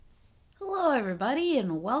everybody,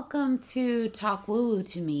 and welcome to Talk Woo Woo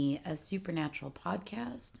to Me, a supernatural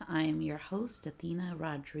podcast. I am your host, Athena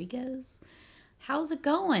Rodriguez. How's it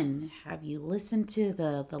going? Have you listened to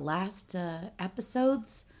the last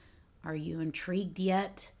episodes? Are you intrigued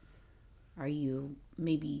yet? Are you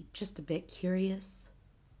maybe just a bit curious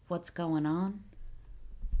what's going on?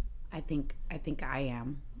 I think I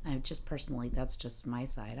am. I just personally, that's just my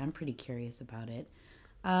side. I'm pretty curious about it.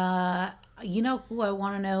 You know who I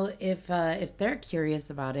want to know if they're curious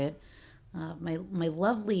about it? My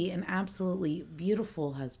lovely and absolutely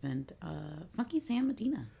beautiful husband, Funky Sam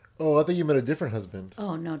Medina. Oh, I thought you meant a different husband.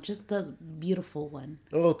 Oh no, just the beautiful one.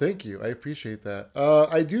 Oh, thank you. I appreciate that.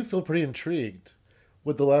 I do feel pretty intrigued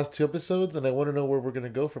with the last two episodes, and I want to know where we're going to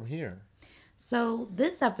go from here. So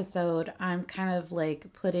this episode, I'm kind of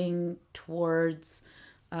like putting towards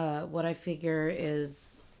what I figure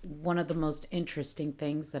is one of the most interesting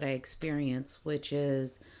things that I experience, which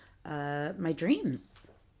is my dreams.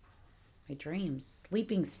 My dreams,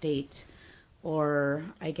 sleeping state, or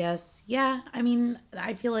I guess, yeah, I mean,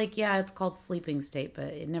 I feel like, yeah, it's called sleeping state, but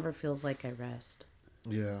it never feels like I rest.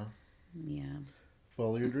 Yeah. Yeah.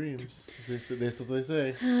 Follow your dreams. That's what they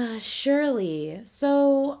say. Surely.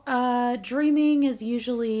 So, dreaming is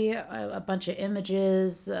usually a bunch of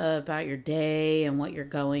images about your day and what you're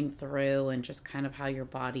going through, and just kind of how your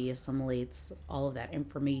body assimilates all of that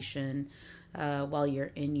information while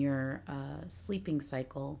you're in your sleeping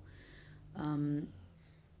cycle. And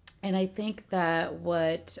I think that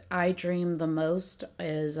what I dream the most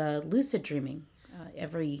is lucid dreaming.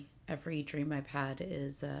 Every dream I've had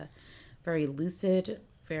is very lucid,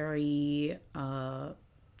 very I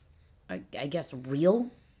guess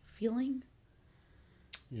real feeling.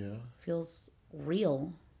 Yeah. Feels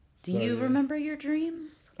real. Do So, you yeah. remember your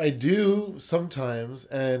dreams? I do sometimes,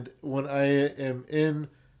 and when I am in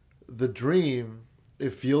the dream,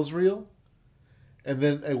 it feels real. And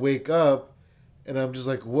then I wake up, and I'm just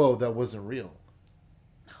like, whoa, that wasn't real.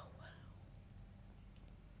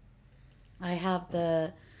 I have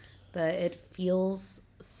the it feels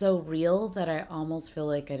so real that I almost feel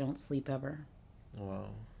like I don't sleep ever. Wow.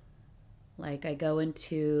 Like I go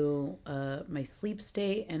into my sleep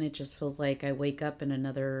state and it just feels like I wake up in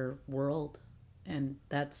another world. And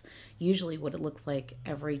that's usually what it looks like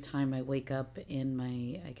every time I wake up in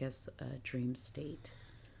my, I guess, dream state.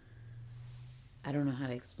 I don't know how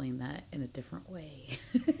to explain that in a different way.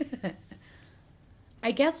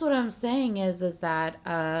 I guess what I'm saying is that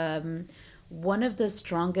one of the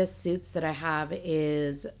strongest suits that I have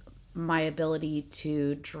is my ability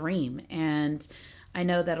to dream. And I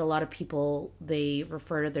know that a lot of people, they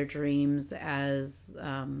refer to their dreams as,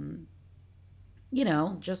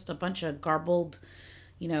 just a bunch of garbled,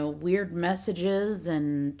 weird messages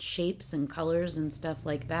and shapes and colors and stuff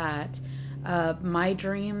like that. My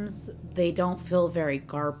dreams, they don't feel very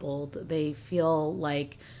garbled. They feel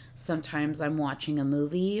like sometimes I'm watching a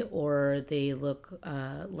movie, or they look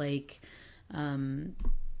like I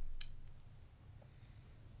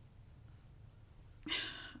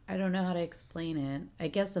don't know how to explain it. I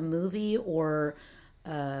guess a movie, or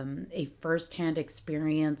a firsthand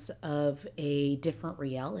experience of a different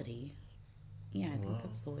reality. Yeah, I think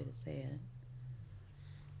that's the way to say it.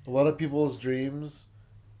 A lot of people's dreams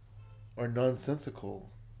are nonsensical,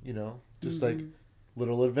 just like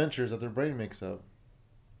little adventures that their brain makes up.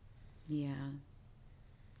 Yeah.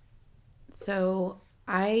 So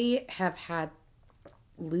I have had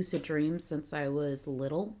lucid dreams since I was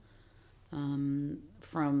little.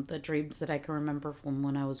 From the dreams that I can remember from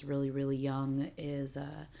when I was really, really young is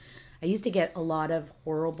I used to get a lot of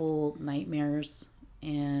horrible nightmares,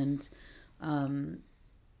 and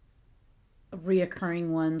reoccurring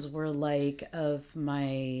ones were like of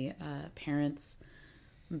my parents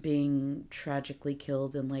being tragically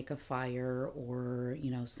killed in like a fire, or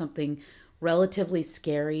something relatively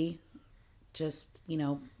scary, just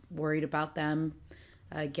worried about them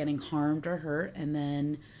getting harmed or hurt. And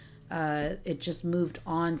then it just moved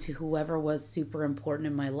on to whoever was super important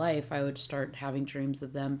in my life. I would start having dreams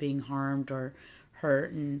of them being harmed or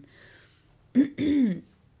hurt. And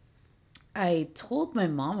I told my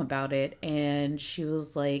mom about it, and she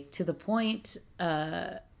was like, to the point,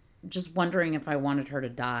 just wondering if I wanted her to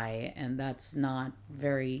die. And that's not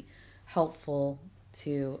very helpful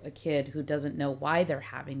to a kid who doesn't know why they're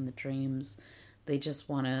having the dreams. They just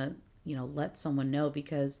want to, let someone know,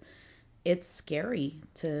 because it's scary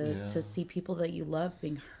to see people that you love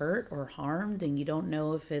being hurt or harmed, and you don't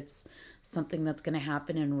know if it's something that's going to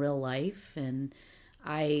happen in real life. And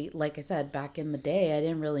like I said, back in the day, I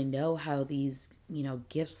didn't really know how these,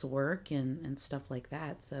 gifts work and stuff like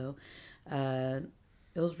that. So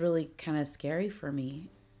it was really kind of scary for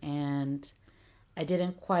me. And I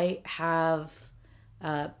didn't quite have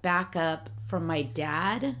backup from my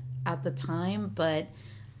dad at the time, but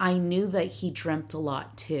I knew that he dreamt a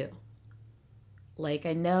lot too. Like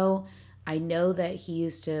I know that he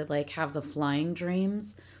used to like have the flying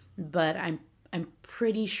dreams, but I'm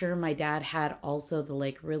pretty sure my dad had also the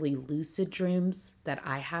like really lucid dreams that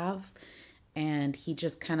I have, and he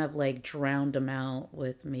just kind of like drowned them out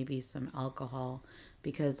with maybe some alcohol,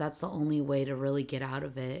 because that's the only way to really get out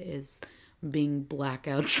of it is being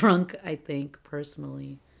blackout drunk, I think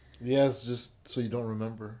personally. Yeah, it's just so you don't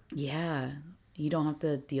remember. Yeah, you don't have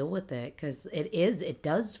to deal with it because it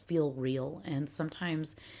does feel real. And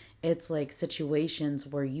sometimes it's like situations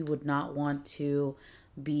where you would not want to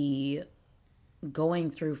be going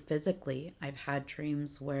through physically. I've had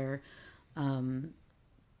dreams where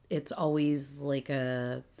it's always like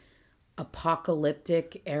a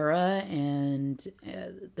apocalyptic era, and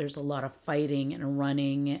there's a lot of fighting and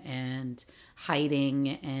running and hiding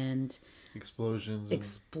and Explosions.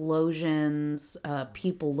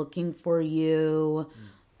 people looking for you,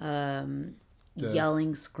 Death.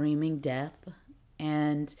 yelling, screaming, death.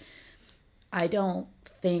 And I don't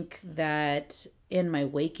think that in my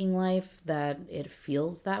waking life that it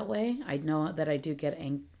feels that way. I know that I do get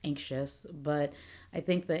anxious, but I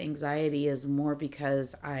think the anxiety is more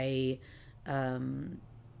because I don't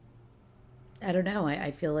know.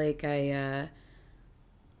 I feel like I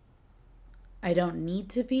don't need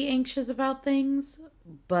to be anxious about things,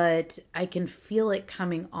 but I can feel it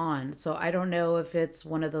coming on. So I don't know if it's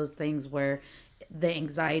one of those things where the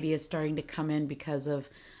anxiety is starting to come in because of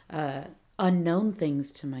unknown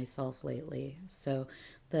things to myself lately. So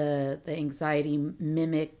the anxiety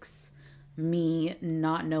mimics me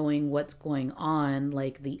not knowing what's going on,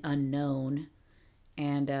 like the unknown.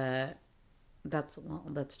 And that's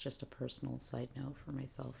just a personal side note for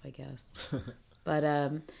myself, I guess. But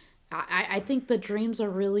I think the dreams are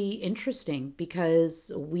really interesting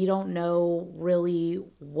because we don't know really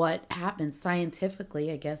what happens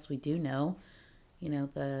scientifically. I guess we do know,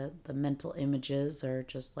 the mental images are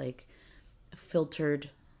just like filtered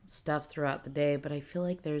stuff throughout the day, but I feel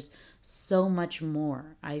like there's so much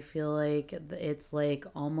more. I feel like it's like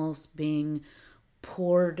almost being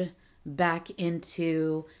poured back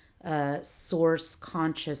into source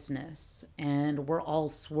consciousness, and we're all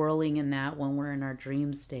swirling in that when we're in our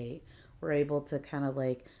dream state. We're able to kind of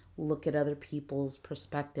like look at other people's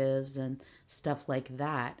perspectives and stuff like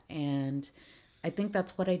that, and I think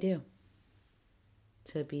that's what I do.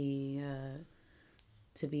 To be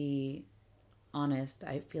honest,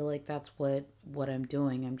 I feel like that's what I'm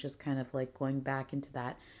doing. I'm just kind of like going back into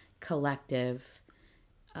that collective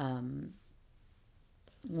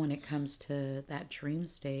when it comes to that dream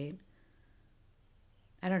state.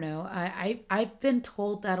 I don't know. I've been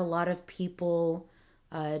told that a lot of people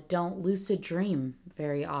don't lucid dream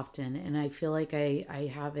very often, and I feel like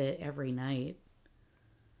I have it every night.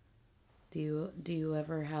 Do you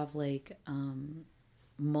ever have like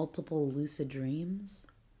multiple lucid dreams?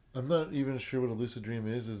 I'm not even sure what a lucid dream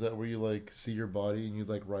is. Is that where you like see your body and you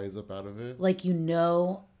like rise up out of it? Like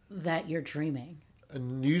that you're dreaming.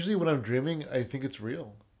 And usually when I'm dreaming, I think it's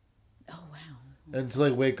real. Oh wow. Until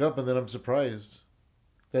I wake up and then I'm surprised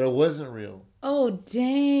that it wasn't real. Oh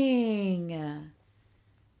dang.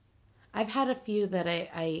 I've had a few that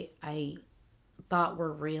I thought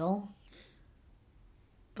were real,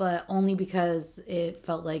 but only because it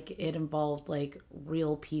felt like it involved like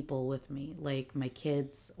real people with me, like my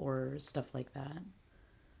kids or stuff like that.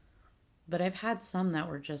 But I've had some that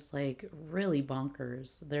were just like really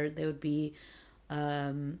bonkers. They would be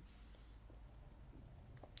out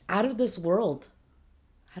of this world.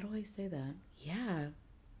 How do I say that? Yeah.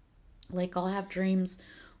 Like I'll have dreams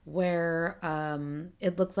where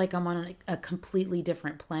it looks like I'm on a completely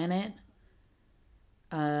different planet.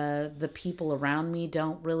 The people around me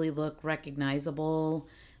don't really look recognizable.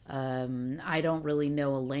 I don't really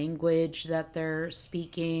know a language that they're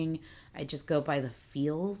speaking. I just go by the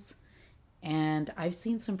feels. And I've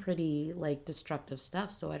seen some pretty like destructive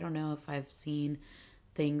stuff. So I don't know if I've seen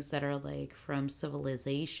things that are like from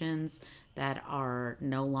civilizations that are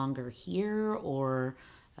no longer here, or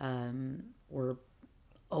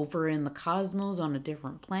over in the cosmos on a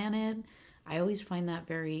different planet. I always find that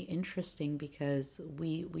very interesting because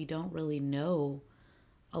we don't really know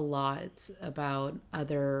a lot about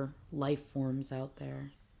other life forms out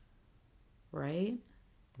there, right?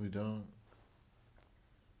 We don't.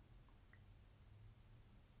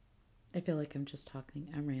 I feel like I'm just talking.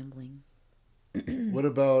 I'm rambling. What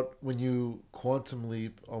about when you quantum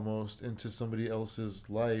leap almost into somebody else's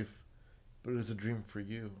life, but it's a dream for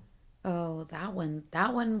you? Oh, that one.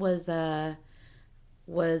 That one was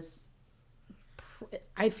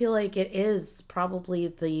I feel like it is probably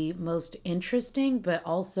the most interesting, but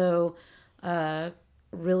also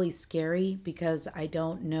really scary because I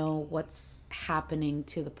don't know what's happening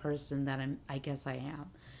to the person that I guess I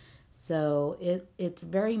am. So it's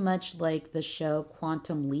very much like the show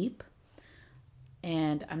Quantum Leap,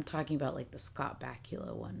 and I'm talking about like the Scott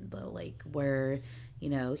Bakula one, the like where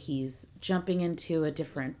he's jumping into a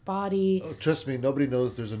different body. Oh, trust me, nobody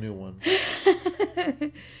knows there's a new one.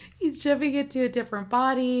 He's jumping into a different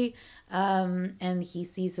body, and he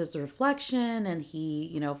sees his reflection, and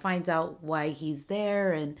he finds out why he's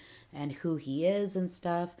there and who he is and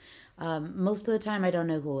stuff. Most of the time, I don't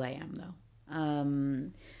know who I am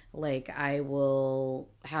though. Like I will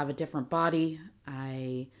have a different body.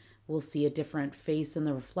 I will see a different face in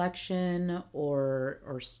the reflection, or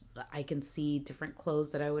I can see different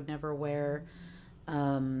clothes that I would never wear.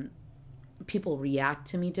 People react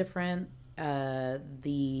to me different.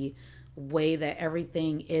 The way that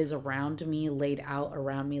everything is around me, laid out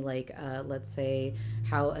around me, like let's say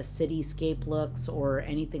how a cityscape looks or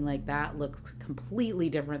anything like that, looks completely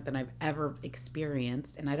different than I've ever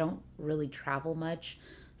experienced. And I don't really travel much,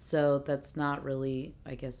 so that's not really,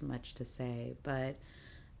 I guess, much to say. But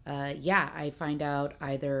yeah, I find out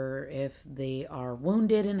either if they are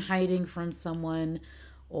wounded and hiding from someone,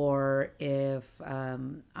 or if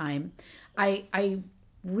I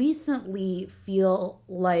recently feel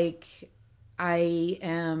like I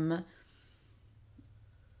am,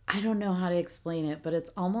 I don't know how to explain it, but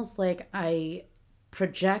it's almost like I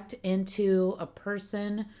project into a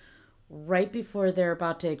person right before they're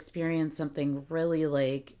about to experience something really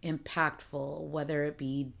like impactful, whether it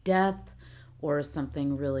be death or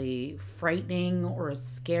something really frightening or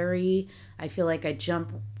scary. I feel like I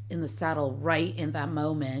jump in the saddle right in that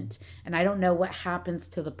moment, and I don't know what happens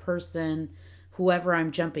to the person, whoever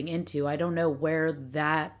I'm jumping into. I don't know where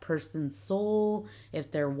that person's soul,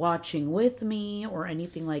 if they're watching with me or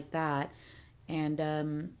anything like that.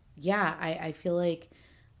 And yeah, I feel like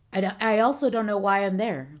I also don't know why I'm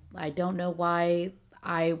there. I don't know why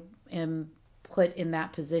I am put in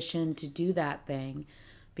that position to do that thing,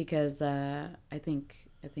 because I think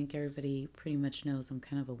everybody pretty much knows I'm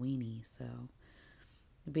kind of a weenie. So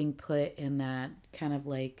being put in that kind of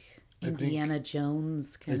like Indiana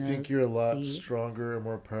Jones kind of. I think you're a lot stronger and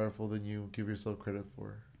more powerful than you give yourself credit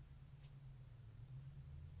for.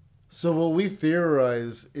 So what we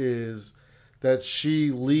theorize is that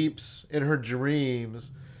she leaps in her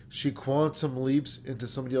dreams. She quantum leaps into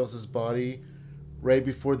somebody else's body right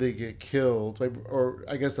before they get killed, or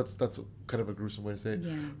I guess that's kind of a gruesome way to say it.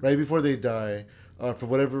 Yeah. Right before they die, for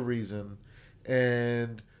whatever reason,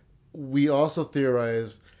 and we also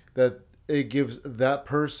theorize that it gives that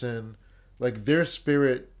person, like, their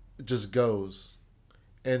spirit just goes,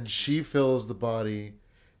 and she fills the body,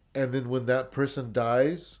 and then when that person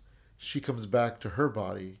dies, she comes back to her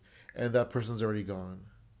body, and that person's already gone.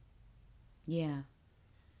 Yeah.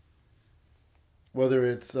 Whether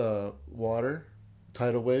it's water,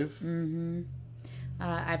 tidal wave. Mm-hmm.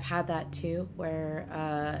 I've had that too,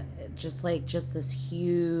 where just this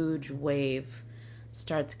huge wave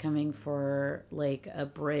starts coming for like a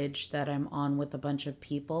bridge that I'm on with a bunch of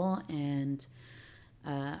people, and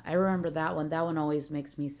I remember that one. That one always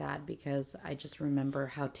makes me sad because I just remember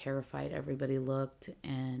how terrified everybody looked,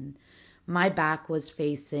 and my back was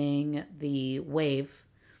facing the wave.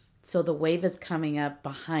 So the wave is coming up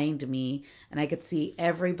behind me, and I could see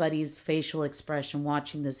everybody's facial expression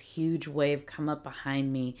watching this huge wave come up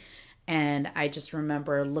behind me. And I just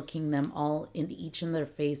remember looking them all in each in their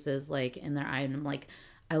faces, like in their eye, and I'm like,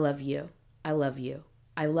 I love you. I love you.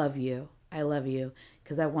 I love you. I love you.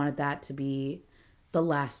 Because I wanted that to be the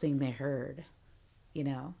last thing they heard,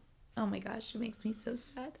 Oh my gosh, it makes me so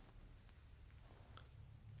sad.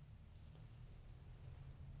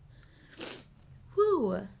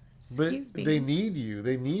 Woo. But they need you.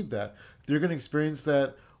 They need that. They're going to experience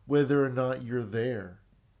that whether or not you're there.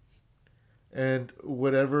 And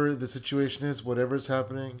whatever the situation is, whatever's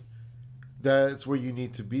happening, that's where you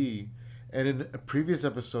need to be. And in a previous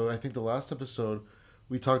episode, I think the last episode,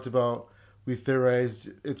 we theorized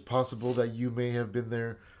it's possible that you may have been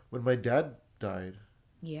there when my dad died.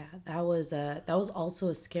 Yeah, that was also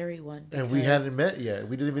a scary one. And we hadn't met yet.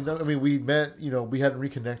 We didn't even know. I mean, we met, we hadn't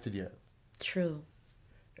reconnected yet. True.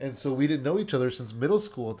 And so we didn't know each other since middle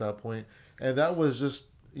school at that point. And that was just,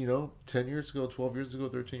 10 years ago, 12 years ago,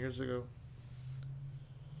 13 years ago.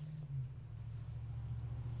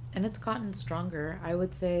 And it's gotten stronger. I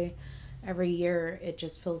would say every year it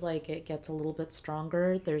just feels like it gets a little bit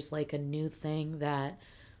stronger. There's like a new thing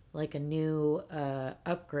like a new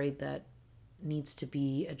upgrade that needs to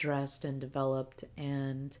be addressed and developed.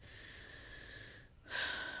 And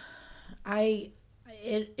I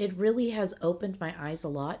it really has opened my eyes a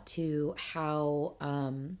lot to how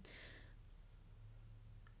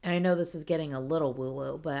and I know this is getting a little woo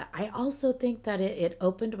woo, but I also think that it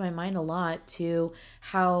opened my mind a lot to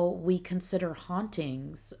how we consider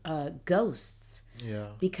hauntings ghosts. Yeah.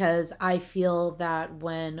 Because I feel that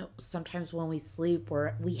sometimes when we sleep,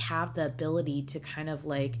 we have the ability to kind of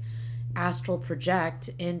like astral project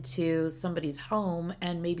into somebody's home,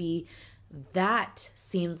 and maybe that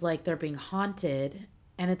seems like they're being haunted,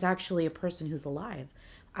 and it's actually a person who's alive.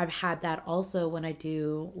 I've had that also when I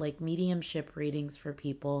do like mediumship readings for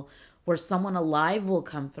people, where someone alive will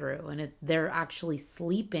come through and they're actually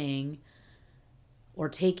sleeping or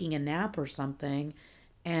taking a nap or something.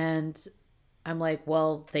 And I'm like,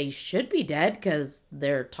 well, they should be dead because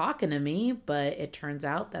they're talking to me. But it turns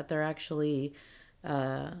out that they're actually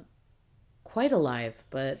quite alive,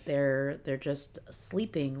 but they're just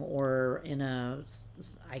sleeping or in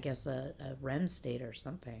I guess a REM state or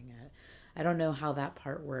something. I don't know how that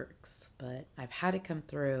part works, but I've had it come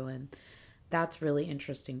through, and that's really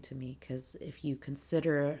interesting to me because if you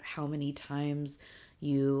consider how many times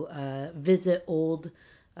you visit old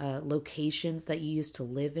locations that you used to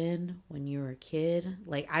live in when you were a kid,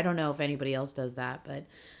 like I don't know if anybody else does that, but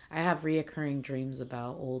I have reoccurring dreams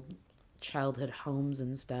about old childhood homes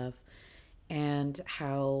and stuff, and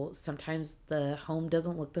how sometimes the home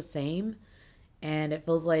doesn't look the same, and it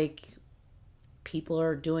feels like people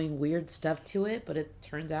are doing weird stuff to it, but it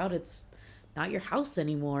turns out it's not your house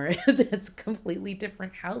anymore. It's a completely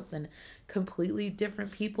different house, and completely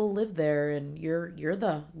different people live there, and you're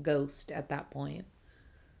the ghost at that point.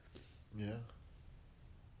 Yeah.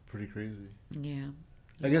 Pretty crazy. Yeah.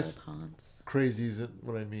 I guess haunts. Crazy isn't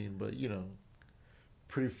what I mean, but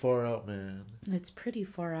pretty far out, man. It's pretty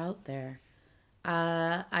far out there.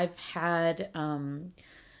 I've had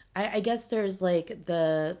I guess there's like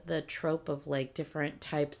the trope of like different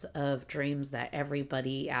types of dreams that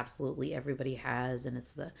absolutely everybody has, and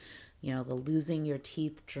it's the the losing your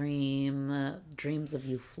teeth dream, dreams of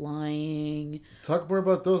you flying. Talk more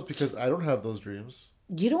about those, because I don't have those dreams.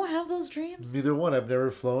 You don't have those dreams? Neither one. I've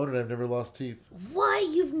never flown and I've never lost teeth. What?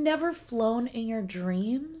 You've never flown in your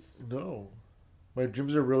dreams? No. My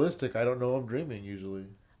dreams are realistic. I don't know I'm dreaming usually.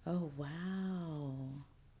 Oh, wow.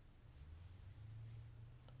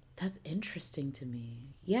 That's interesting to me.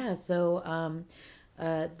 Yeah, so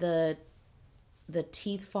the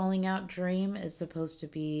teeth falling out dream is supposed to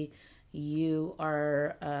be you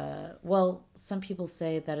are well, some people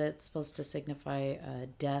say that it's supposed to signify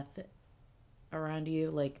death around you,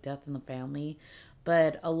 like death in the family,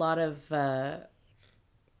 but a lot of the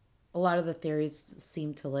theories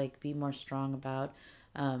seem to like be more strong about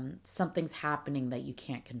something's happening that you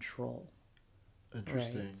can't control.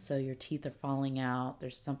 Interesting. Right. So your teeth are falling out.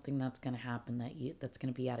 There's something that's going to happen that's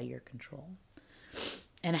going to be out of your control.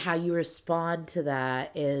 And how you respond to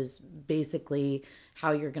that is basically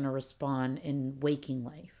how you're going to respond in waking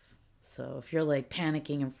life. So if you're like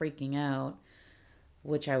panicking and freaking out,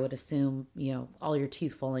 which I would assume, all your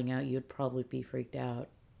teeth falling out, you'd probably be freaked out,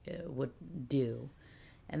 it would do.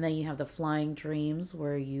 And then you have the flying dreams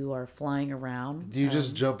where you are flying around. Do you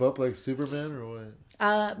just jump up like Superman or what?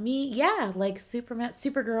 Like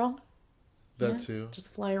Supergirl. That too.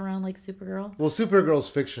 Just fly around like Supergirl. Well, Supergirl's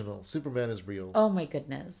fictional. Superman is real. Oh my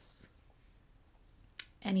goodness.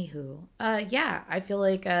 Anywho, I feel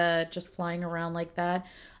like just flying around like that.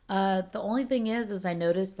 The only thing is I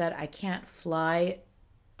noticed that I can't fly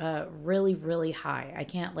really, really high. I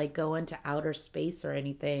can't like go into outer space or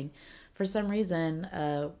anything. For some reason,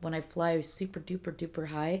 when I fly super duper duper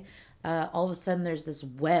high, all of a sudden there's this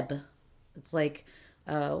web. It's like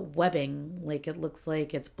webbing, like it looks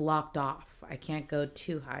like it's blocked off. I can't go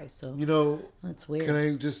too high, so that's weird. Can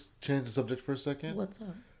I just change the subject for a second? What's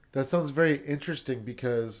up? That sounds very interesting,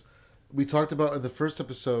 because we talked about in the first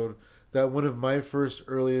episode that one of my first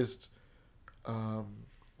earliest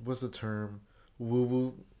what's the term,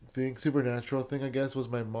 woo-woo thing, supernatural thing, I guess, was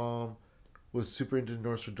my mom was super into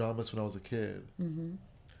Nostradamus when I was a kid. Mm-hmm.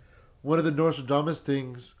 One of the Nostradamus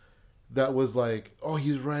things that was like, oh,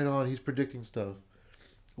 he's right on, he's predicting stuff,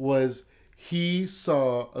 was he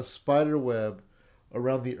saw a spider web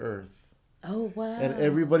around the earth. Oh, wow. And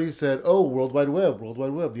everybody said, oh, World Wide Web,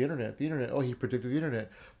 the internet. Oh, he predicted the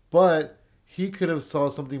internet. But he could have saw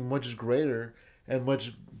something much greater and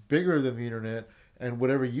much bigger than the internet and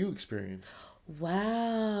whatever you experienced.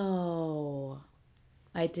 Wow.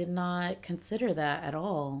 I did not consider that at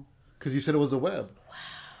all. Because you said it was a web. Wow.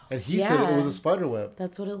 And he said it was a spider web.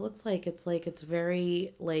 That's what it looks like. It's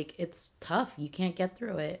very, it's tough. You can't get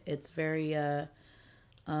through it. It's very,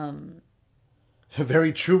 A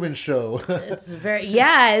very Truman Show. It's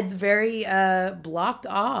very blocked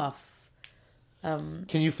off.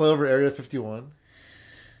 Can you fly over Area 51?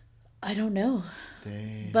 I don't know.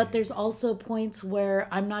 Dang. But there's also points where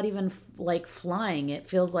I'm not even like flying. It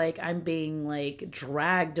feels like I'm being like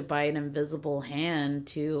dragged by an invisible hand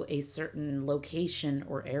to a certain location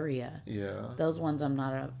or area. Yeah. Those ones I'm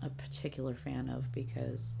not a particular fan of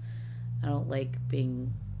because I don't like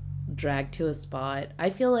being dragged to a spot.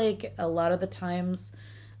 I feel like a lot of the times,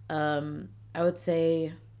 I would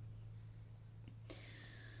say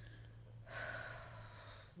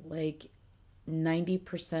like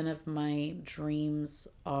 90% of my dreams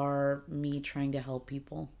are me trying to help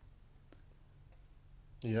people.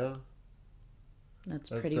 Yeah. That's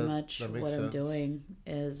pretty much what I'm doing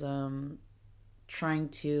is trying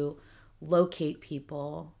to locate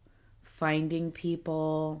people, finding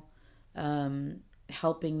people,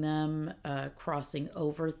 helping them, crossing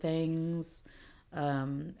over things,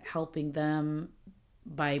 helping them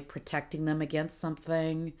by protecting them against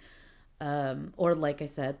something. Or like I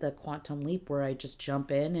said, the quantum leap where I just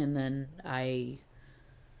jump in and then I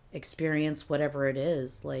experience whatever it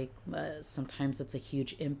is. Like sometimes it's a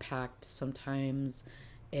huge impact. Sometimes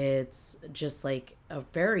it's just like a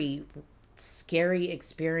very scary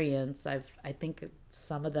experience. I think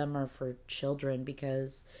some of them are for children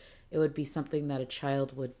because it would be something that a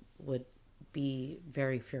child would be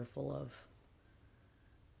very fearful of.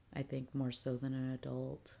 I think more so than an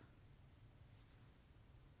adult.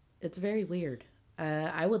 It's very weird.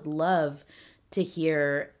 I would love to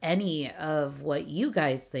hear any of what you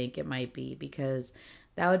guys think it might be because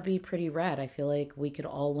that would be pretty rad. I feel like we could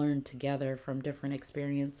all learn together from different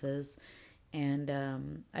experiences.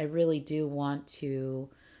 And I really do want to,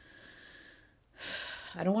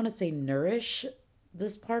 I don't want to say nourish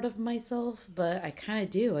this part of myself, but I kind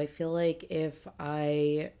of do. I feel like if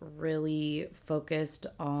I really focused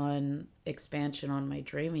on expansion on my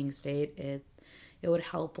dreaming state, it would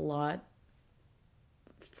help a lot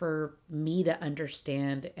for me to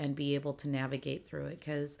understand and be able to navigate through it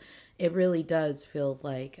because it really does feel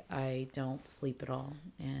like I don't sleep at all.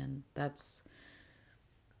 And that's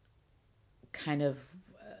kind of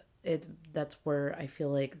it. That's where I feel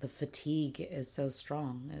like the fatigue is so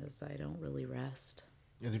strong is I don't really rest.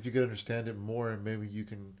 And if you could understand it more, maybe you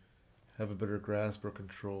can have a better grasp or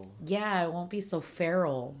control. Yeah, I won't be so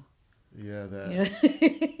feral. Yeah, that. You know?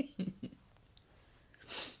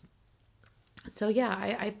 So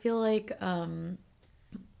yeah, I feel like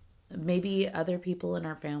maybe other people in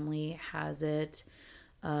our family has it.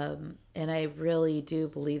 And I really do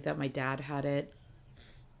believe that my dad had it.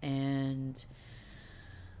 And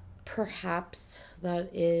perhaps that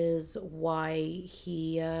is why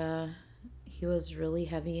he was really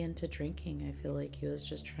heavy into drinking. I feel like he was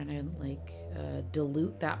just trying to like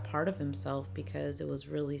dilute that part of himself because it was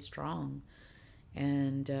really strong.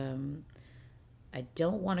 And I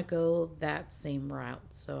don't want to go that same route.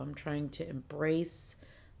 So I'm trying to embrace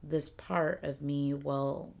this part of me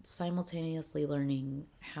while simultaneously learning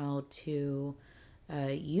how to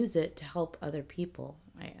use it to help other people.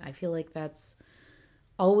 I feel like it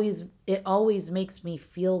always makes me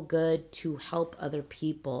feel good to help other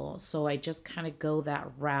people. So I just kind of go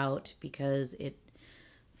that route because it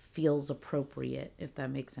feels appropriate, if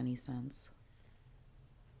that makes any sense.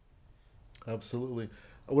 Absolutely.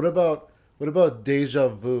 What about deja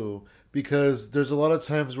vu? Because there's a lot of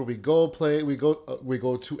times where we go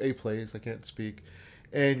to a place. I can't speak,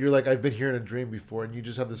 and you're like, I've been here in a dream before, and you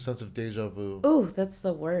just have this sense of deja vu. Oh, that's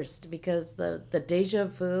the worst because the deja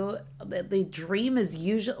vu, the dream is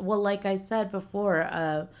usually, well, like I said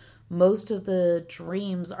before, most of the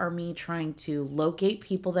dreams are me trying to locate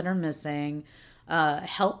people that are missing,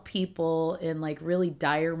 help people in like really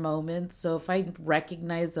dire moments. So if I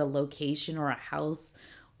recognize a location or a house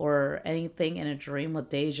or anything in a dream with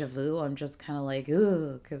deja vu, I'm just kind of like,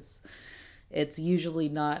 ugh, because it's usually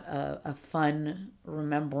not a fun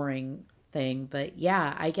remembering thing. But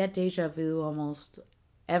yeah, I get deja vu almost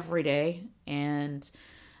every day. And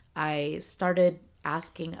I started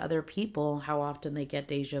asking other people how often they get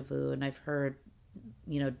deja vu. And I've heard,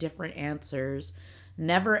 different answers.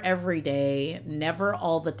 Never every day, never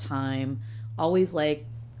all the time, always like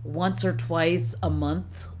once or twice a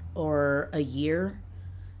month or a year.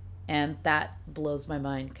 And that blows my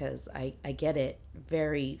mind because I get it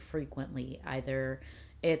very frequently. Either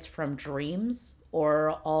it's from dreams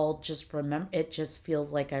or I'll just remember, it just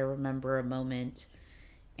feels like I remember a moment.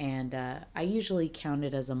 And I usually count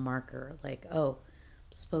it as a marker like, oh,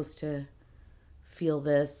 I'm supposed to feel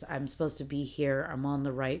this. I'm supposed to be here. I'm on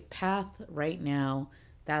the right path right now.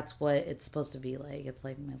 That's what it's supposed to be like. It's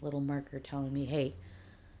like my little marker telling me, hey,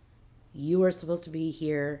 you are supposed to be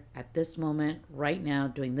here at this moment, right now,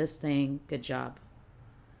 doing this thing. Good job.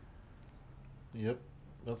 Yep.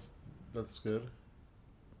 That's good.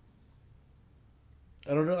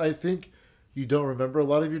 I don't know. I think you don't remember a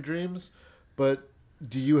lot of your dreams, but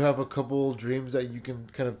do you have a couple dreams that you can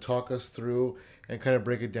kind of talk us through and kind of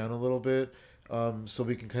break it down a little bit, so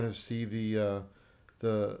we can kind of see the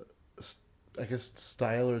I guess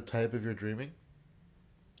style or type of your dreaming?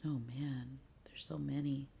 Oh man, there's so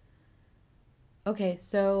many. Okay,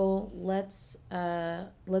 so let's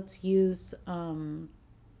use let's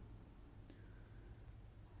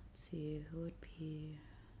see who would be.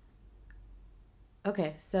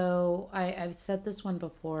 Okay, so I've said this one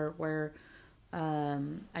before where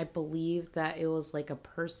I believe that it was like a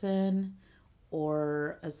person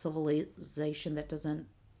or a civilization that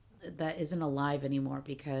isn't alive anymore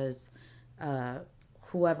because uh,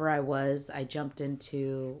 whoever I was, I jumped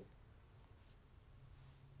into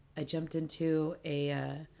a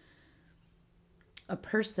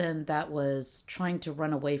person that was trying to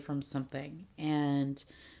run away from something, and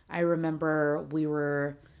I remember we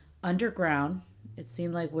were underground. It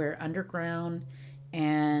seemed like we were underground,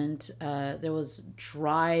 and there was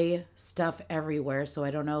dry stuff everywhere. So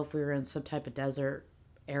I don't know if we were in some type of desert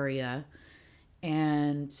area.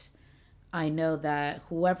 And I know that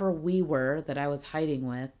whoever we were that I was hiding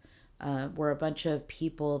with were a bunch of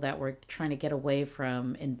people that were trying to get away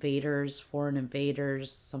from invaders, foreign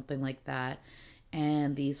invaders, something like that.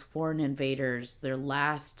 And these foreign invaders, their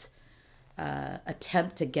last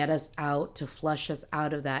attempt to get us out, to flush us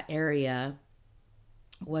out of that area,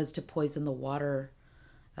 was to poison the water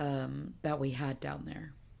that we had down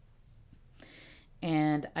there.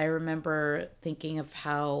 And I remember thinking of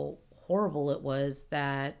how horrible it was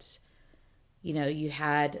that, you know, you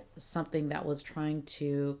had something that was trying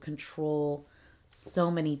to control so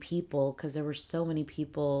many people because there were so many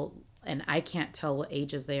people, and I can't tell what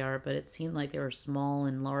ages they are, but it seemed like they were small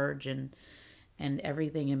and large and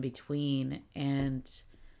everything in between, and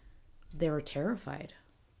they were terrified,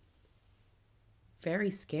 very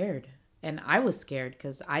scared. And I was scared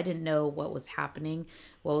because I didn't know what was happening,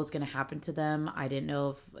 what was going to happen to them. I didn't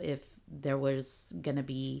know if there was going to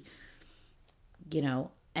be, you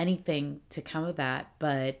know, anything to come of that.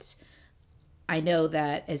 But I know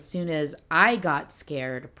that as soon as I got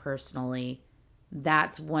scared personally,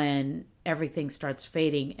 that's when everything starts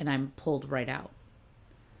fading and I'm pulled right out.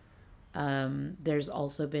 There's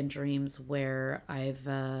also been dreams where I've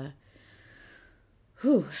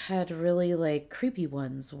had really like creepy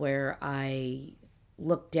ones where I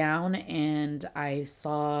looked down and I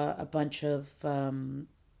saw a bunch of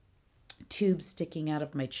tubes sticking out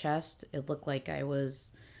of my chest. It looked like I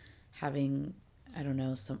was having, I don't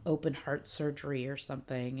know, some open heart surgery or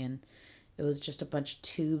something. And it was just a bunch of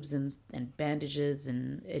tubes and bandages,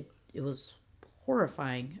 and it was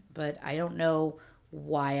horrifying. But I don't know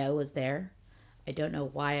why I was there. I don't know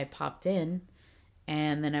why I popped in.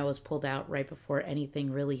 And then I was pulled out right before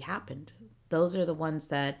anything really happened. Those are the ones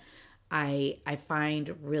that I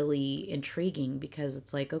find really intriguing because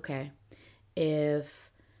it's like, okay, if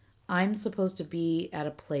I'm supposed to be at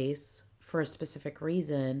a place for a specific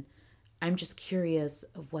reason, I'm just curious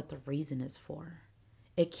of what the reason is for.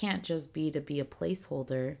 It can't just be to be a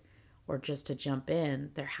placeholder or just to jump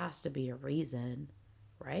in. There has to be a reason,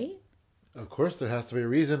 right? Of course, there has to be a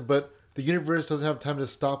reason, but the universe doesn't have time to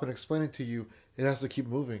stop and explain it to you. It has to keep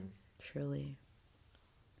moving. Truly.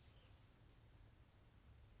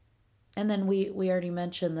 And then we already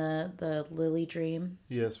mentioned the Lily dream.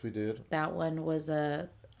 Yes, we did. That one was a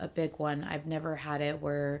big one. I've never had it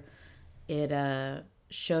where it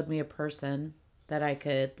showed me a person that I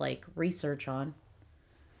could like research on.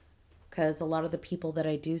 Because a lot of the people that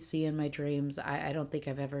I do see in my dreams, I don't think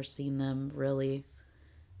I've ever seen them really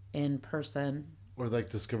in person. Or like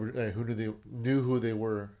discovered who knew who they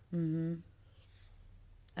were. Mm-hmm.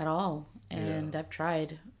 At all. And I've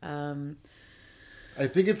tried. I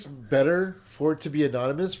think it's better for it to be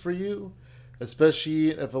anonymous for you, especially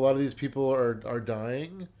if a lot of these people are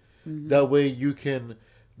dying. Mm-hmm. That way you can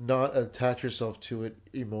not attach yourself to it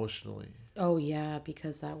emotionally. Oh, yeah,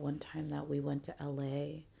 because that one time that we went to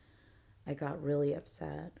LA, I got really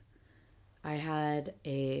upset. I had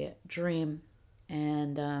a dream,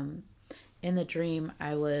 and in the dream,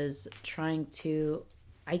 I was trying to.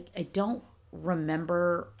 I don't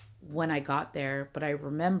remember when I got there, but I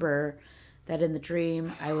remember that in the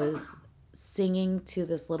dream, I was singing to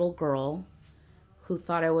this little girl who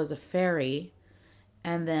thought I was a fairy,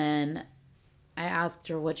 and then I asked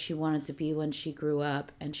her what she wanted to be when she grew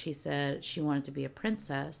up, and she said she wanted to be a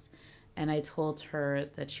princess. And I told her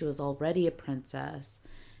that she was already a princess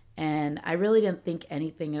And I really didn't think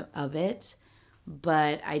anything of it.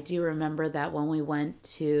 But I do remember that when we went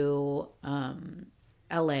to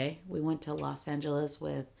LA, we went to Los Angeles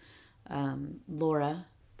with Laura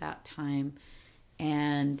that time.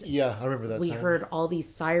 And Yeah, I remember that we time. heard all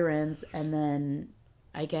these sirens. And then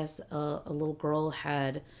I guess a little girl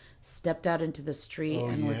had stepped out into the street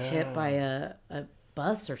and was hit by a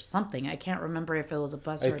bus or something. I can't remember if it was a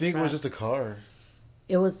bus or a truck. I think it was just a car.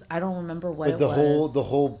 It was, I don't remember what Like it was. the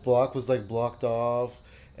whole block was like blocked off,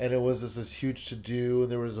 and it was this huge to do,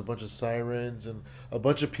 and there was a bunch of sirens and a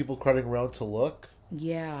bunch of people crowding around to look.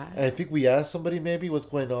 Yeah. And I think we asked somebody maybe what's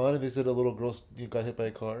going on, and they said a little girl got hit by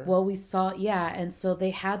a car. Well, we saw, yeah, and so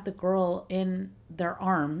they had the girl in their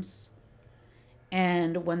arms,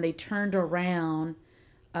 and when they turned around,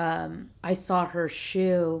 I saw her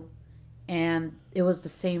shoe, and it was the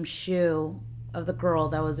same shoe of the girl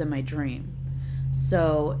that was in my dream.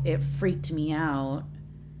 So it freaked me out.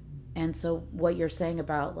 And so what you're saying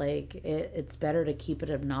about like it's better to keep it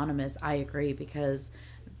anonymous, I agree, because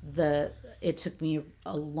it took me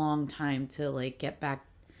a long time to like get back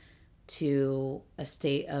to a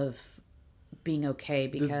state of being okay,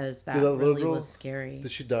 because that really was scary.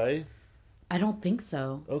 Did she die? I don't think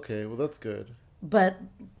so. Okay, well that's good. But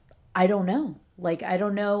I don't know. Like I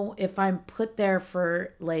don't know if I'm put there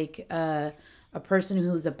for like a person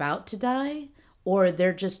who's about to die, or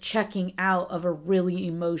they're just checking out of a really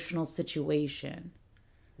emotional situation.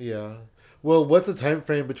 Yeah. Well, what's the time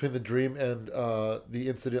frame between the dream and the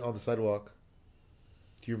incident on the sidewalk?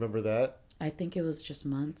 Do you remember that? I think it was just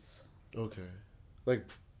months. Okay. Like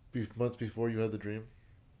months before you had the dream?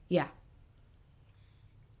 Yeah.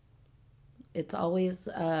 It's always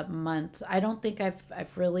months. I don't think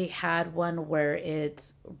I've really had one where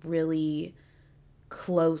it's really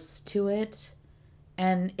close to it.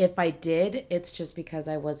 And if I did, it's just because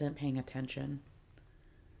I wasn't paying attention.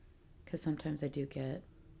 Because sometimes I do get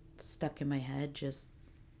stuck in my head just,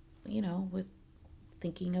 with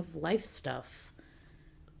thinking of life stuff.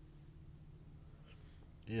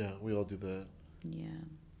 Yeah, we all do that. Yeah.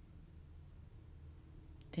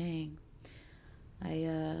 Dang.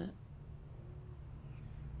 I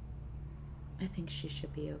think she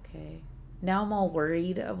should be okay. Now I'm all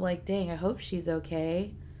worried of like, dang, I hope she's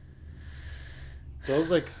okay. That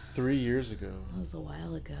was like 3 years ago. That was a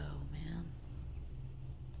while ago, man.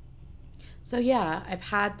 So yeah, I've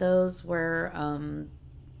had those where,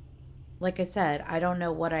 like I said, I don't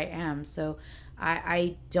know what I am. So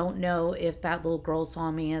I don't know if that little girl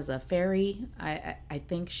saw me as a fairy. I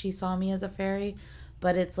think she saw me as a fairy.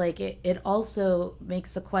 But it's like, it also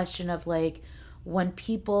makes the question of like, when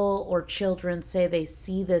people or children say they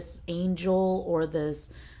see this angel or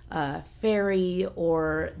this fairy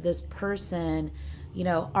or this person,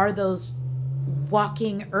 are those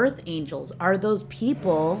walking earth angels? Are those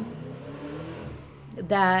people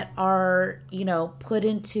that are, put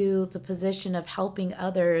into the position of helping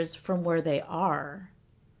others from where they are?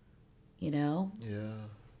 Yeah.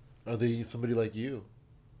 Are they somebody like you?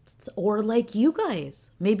 Or like you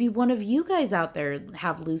guys. Maybe one of you guys out there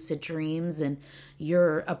have lucid dreams and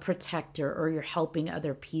you're a protector or you're helping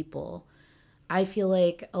other people. I feel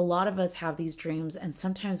like a lot of us have these dreams and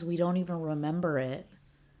sometimes we don't even remember it.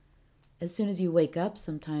 As soon as you wake up,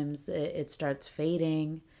 sometimes it starts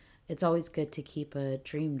fading. It's always good to keep a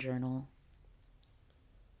dream journal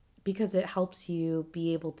because it helps you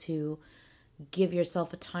be able to give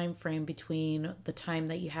yourself a time frame between the time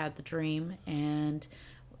that you had the dream and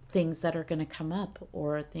things that are going to come up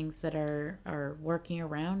or things that are working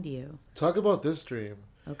around you. Talk about this dream.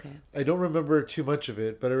 Okay. I don't remember too much of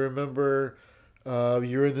it, but I remember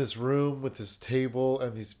you're in this room with this table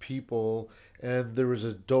and these people, and there was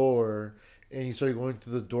a door, and you started going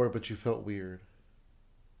through the door, but you felt weird.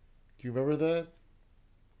 Do you remember that?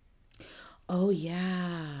 Oh,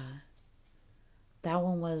 yeah. That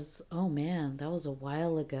one was, oh man, that was a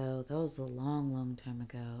while ago. That was a long, long time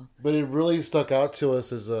ago. But it really stuck out to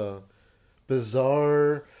us as a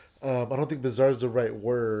bizarre, I don't think bizarre is the right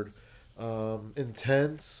word,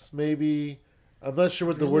 intense maybe. I'm not sure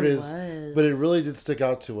what the word is, but it really did stick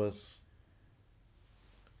out to us.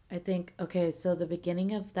 I think, okay, so the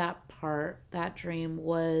beginning of that part, that dream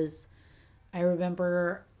was, I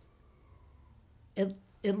remember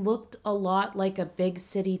it looked a lot like a big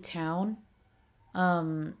city town.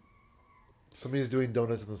 Somebody's doing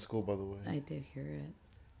donuts in the school, by the way. I do hear it.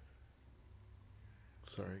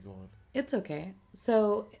 Sorry, go on. It's okay.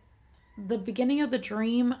 So the beginning of the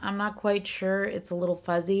dream, I'm not quite sure. It's a little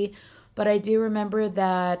fuzzy, but I do remember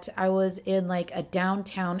that I was in like a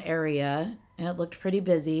downtown area and it looked pretty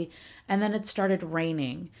busy. And then it started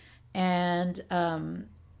raining. And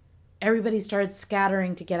everybody started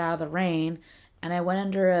scattering to get out of the rain, and I went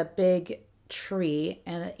under a big tree,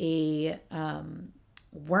 and a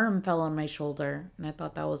worm fell on my shoulder, and I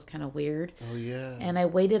thought that was kind of weird. Oh yeah. And I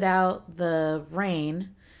waited out the rain,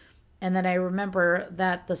 and then I remember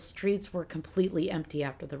that the streets were completely empty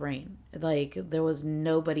after the rain. Like, there was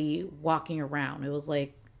nobody walking around. It was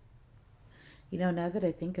like, now that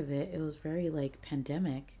I think of it, it was very like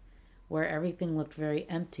pandemic, where everything looked very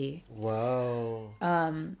empty. Wow.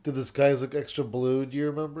 Did the skies look extra blue? Do you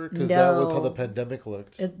remember? Because that was how the pandemic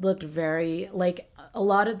looked. It looked very like a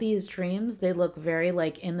lot of these dreams. They look very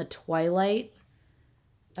like in the twilight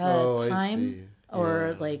time, I see.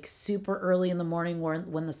 or like super early in the morning,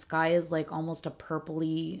 when the sky is like almost a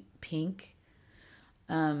purpley pink.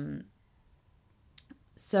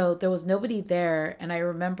 So there was nobody there, and I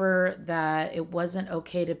remember that it wasn't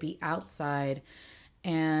okay to be outside.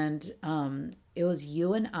 And it was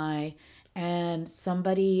you and I, and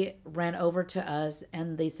somebody ran over to us,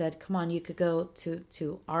 and they said, come on, you could go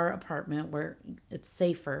to our apartment where it's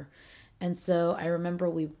safer. And so I remember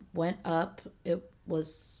we went up. It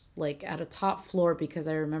was like at a top floor, because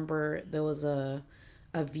I remember there was a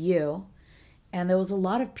view, and there was a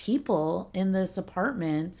lot of people in this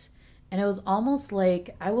apartment. And it was almost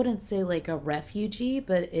like, I wouldn't say like a refugee,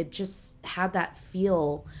 but it just had that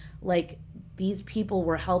feel like these people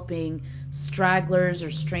were helping stragglers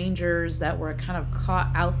or strangers that were kind of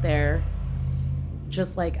caught out there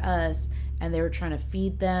just like us, and they were trying to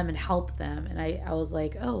feed them and help them. And I was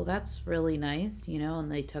like, oh, that's really nice,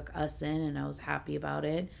 and they took us in, and I was happy about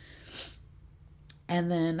it.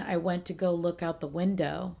 And then I went to go look out the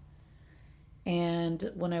window,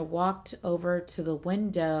 and when I walked over to the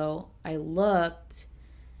window, I looked,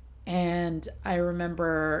 and I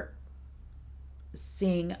remember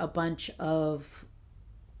seeing a bunch of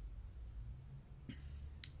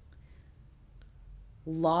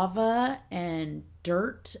lava and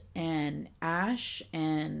dirt and ash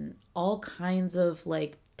and all kinds of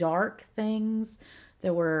like dark things.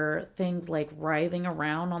 There were things like writhing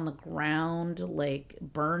around on the ground, like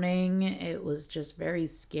burning. It was just very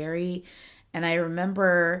scary. And I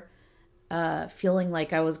remember feeling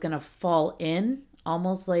like I was going to fall in,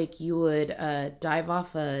 almost like you would dive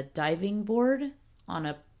off a diving board on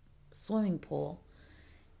a swimming pool.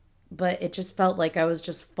 But it just felt like I was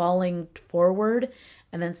just falling forward.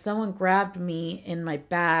 And then someone grabbed me in my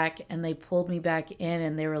back, and they pulled me back in,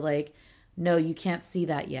 and they were like, no, you can't see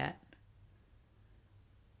that yet.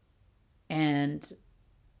 And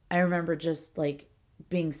I remember just like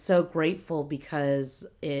being so grateful, because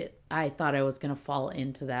I thought I was going to fall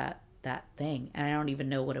into that thing, and I don't even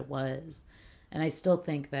know what it was. And I still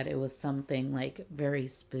think that it was something like very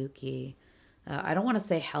spooky. I don't want to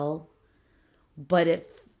say hell, but it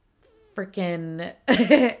freaking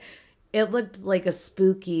it looked like a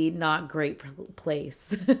spooky, not great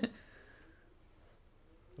place.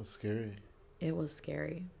 That's scary. It was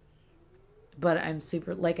scary. But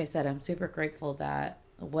like I said, I'm super grateful that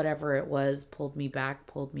whatever it was pulled me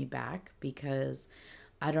back, because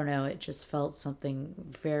I don't know, it just felt something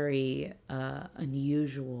very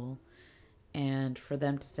unusual. And for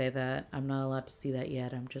them to say that I'm not allowed to see that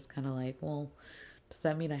yet, I'm just kind of like, well, does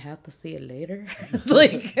that mean I have to see it later?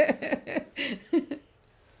 Like,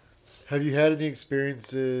 have you had any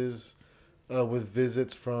experiences with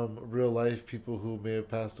visits from real life people who may have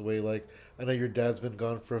passed away? Like, I know your dad's been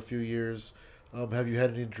gone for a few years. Have you had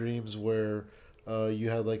any dreams where you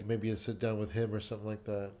had like maybe a sit down with him or something like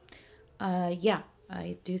that? Yeah,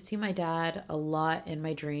 I do see my dad a lot in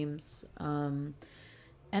my dreams.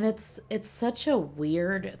 And it's such a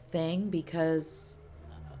weird thing, because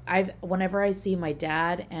whenever I see my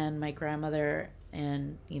dad and my grandmother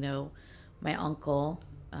and my uncle,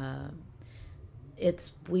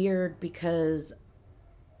 it's weird, because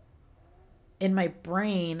in my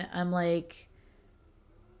brain I'm like,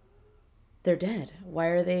 they're dead. Why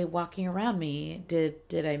are they walking around me?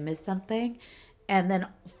 Did I miss something? And then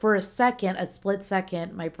for a split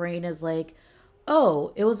second, my brain is like,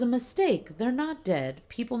 oh, it was a mistake. They're not dead.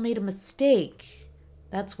 People made a mistake.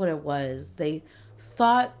 That's what it was. They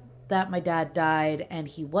thought that my dad died, and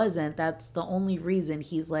he wasn't. That's the only reason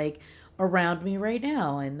he's like around me right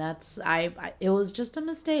now. And it was just a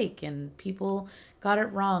mistake, and people got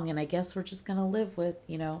it wrong. And I guess we're just going to live with,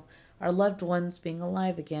 our loved ones being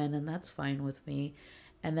alive again. And that's fine with me.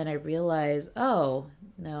 And then I realize, oh,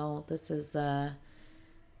 no, this is, I'm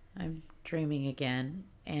dreaming again.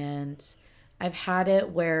 And I've had it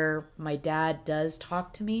where my dad does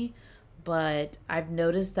talk to me, but I've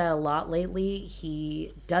noticed that a lot lately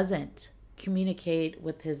he doesn't communicate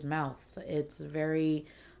with his mouth. It's very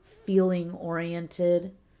feeling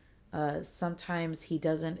oriented. Sometimes he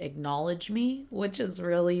doesn't acknowledge me, which is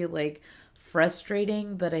really like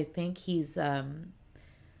frustrating, but I think he's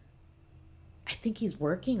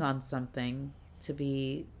working on something to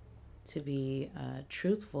be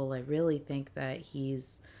truthful. I really think that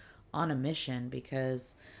he's on a mission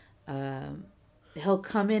because he'll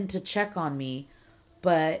come in to check on me,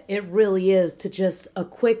 but it really is to just a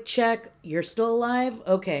quick check. You're still alive?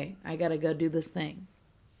 Okay, I gotta go do this thing.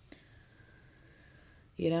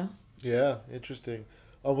 You know? Yeah, interesting.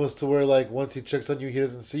 Almost to where like once he checks on you, he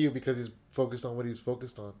doesn't see you because he's focused on what he's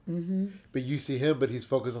focused on. Mm-hmm. But you see him, but he's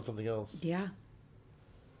focused on something else. Yeah.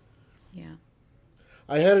 Yeah.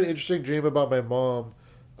 I had an interesting dream about my mom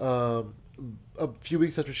a few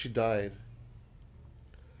weeks after she died.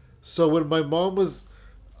 So when my mom was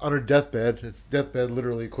on her deathbed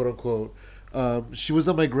literally, quote unquote, she was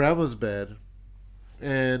on my grandma's bed,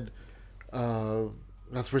 and uh,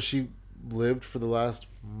 that's where she lived for the last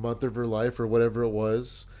month of her life or whatever it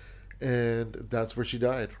was, and that's where she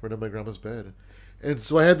died, right on my grandma's bed. And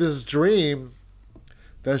so I had this dream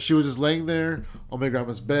that she was just laying there on my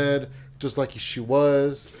grandma's bed, just like she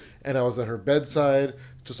was, and I was at her bedside,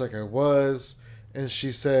 just like I was, and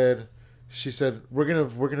she said, we're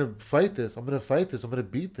gonna fight this. I'm gonna fight this. I'm gonna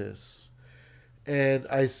beat this. And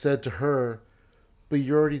I said to her, but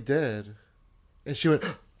you're already dead. And she went,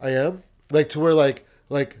 I am? Like to where like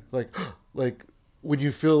when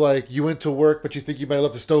you feel like you went to work but you think you might have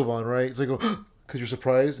left the stove on, right? It's like, because you're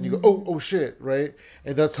surprised and you go, oh shit, right?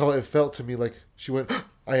 And that's how it felt to me. Like she went,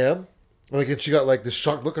 I am? Like, and she got like this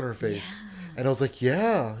shocked look on her face. Yeah. And I was like,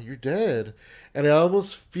 yeah, you're dead. And I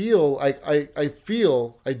almost feel, I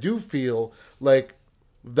do feel like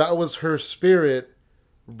that was her spirit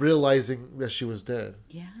realizing that she was dead.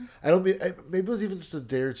 Yeah. Maybe it was even just a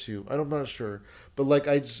day or two. I'm not sure. But like,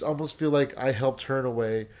 I just almost feel like I helped her in a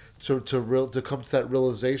way to come to that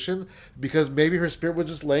realization, because maybe her spirit was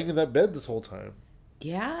just laying in that bed this whole time.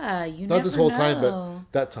 Yeah, you Not never this whole know. time,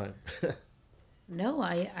 but that time. No,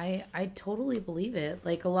 I totally believe it.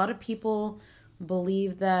 Like a lot of people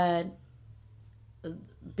believe that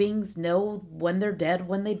beings know when they're dead,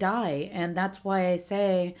 when they die. And that's why I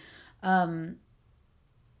say, I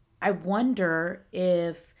wonder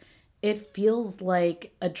if it feels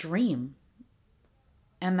like a dream.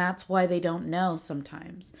 And that's why they don't know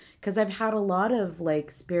sometimes. Because I've had a lot of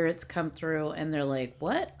like spirits come through and they're like,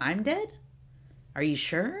 what? I'm dead? Are you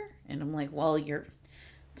sure? And I'm like, well, you're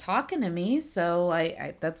talking to me. So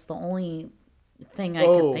I that's the only thing I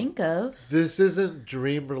could think of. This isn't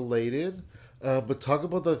dream related, but talk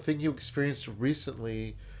about the thing you experienced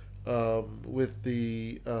recently with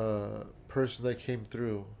the person that came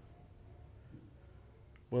through.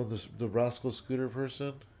 Well, the Rascal Scooter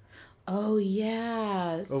person. Oh,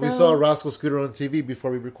 yeah. We saw a Rascal Scooter on TV before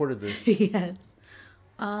we recorded this. Yes.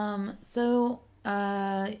 What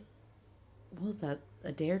was that?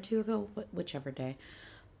 A day or two ago? Whichever day.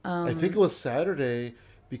 I think it was Saturday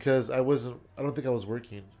because I don't think I was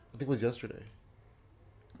working. I think it was yesterday.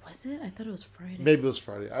 Was it? I thought it was Friday. Maybe it was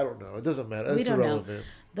Friday. I don't know. It doesn't matter. It's irrelevant.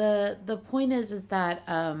 Know. The point is that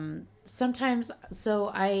sometimes,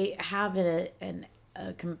 so I have a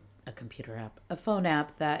computer app, a phone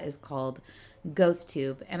app that is called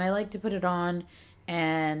GhostTube, and I like to put it on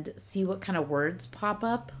and see what kind of words pop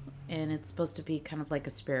up. And it's supposed to be kind of like a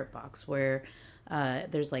spirit box where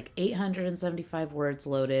there's like 875 words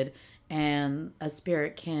loaded, and a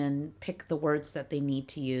spirit can pick the words that they need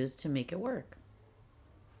to use to make it work.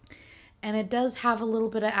 And it does have a little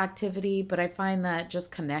bit of activity, but I find that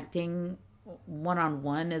just connecting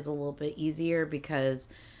one-on-one is a little bit easier, because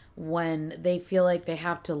when they feel like they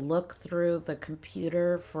have to look through the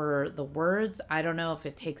computer for the words, I don't know if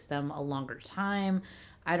it takes them a longer time.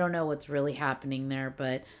 I don't know what's really happening there,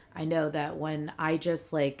 but I know that when I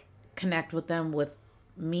just like connect with them with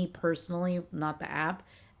me personally, not the app,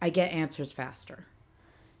 I get answers faster.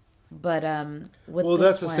 But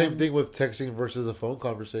that's the same thing with texting versus a phone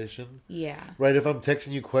conversation. Yeah. Right? If I'm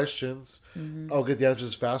texting you questions, I'll get the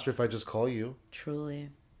answers faster if I just call you. Truly.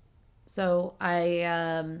 So I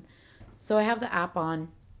have the app on,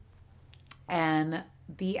 and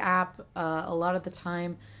the app a lot of the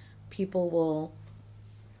time people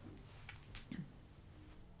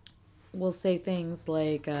will say things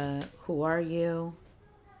like, who are you?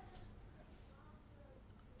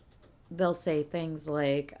 They'll say things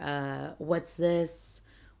like, what's this?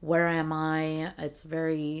 Where am I? It's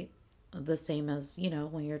very the same as,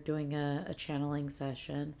 when you're doing a channeling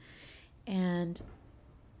session. And,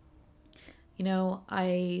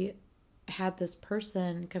 I had this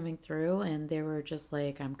person coming through and they were just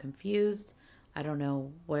like, I'm confused. I don't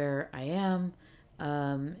know where I am.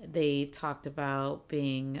 They talked about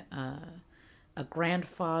being a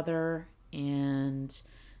grandfather and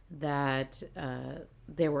that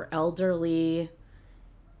they were elderly.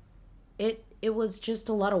 It was just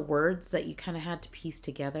a lot of words that you kind of had to piece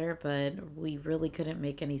together, but we really couldn't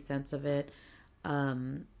make any sense of it.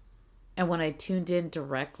 And when I tuned in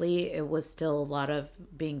directly, it was still a lot of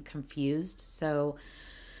being confused. So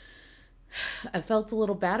I felt a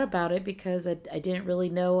little bad about it because I didn't really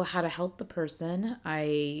know how to help the person.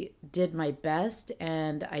 I did my best,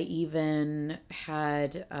 and I even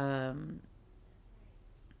had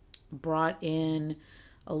brought in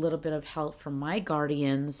a little bit of help from my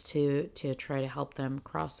guardians to try to help them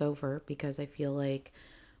cross over, because I feel like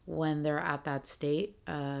when they're at that state,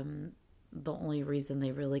 the only reason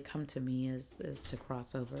they really come to me is to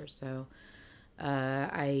cross over. So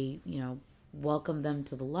I welcome them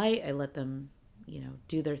to the light. I let them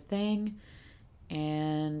do their thing,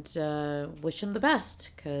 and wish them the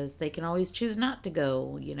best, because they can always choose not to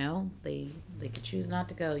go. They could choose not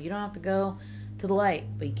to go. You don't have to go to the light,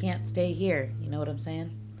 but you can't stay here. You know what I'm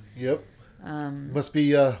saying? Yep. Must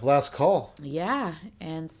be last call. Yeah.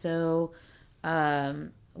 And so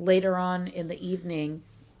later on in the evening,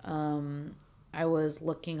 I was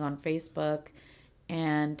looking on Facebook,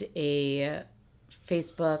 and a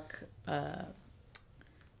Facebook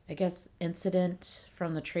I guess incident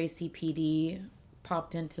from the Tracy PD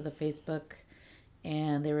popped into the Facebook,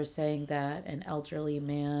 and they were saying that an elderly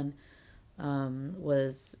man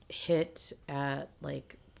was hit at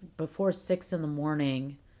like before 6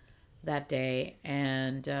 a.m. that day,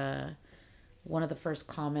 and one of the first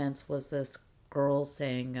comments was this girl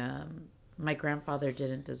saying, my grandfather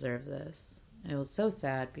didn't deserve this. And it was so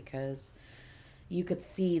sad because you could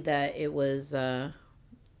see that it was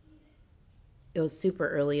super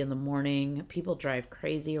early in the morning. People drive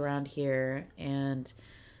crazy around here, and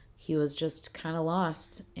he was just kind of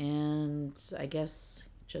lost. And I guess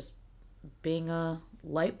just being a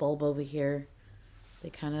light bulb over here,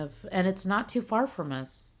 and it's not too far from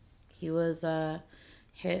us. He was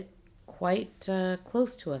hit quite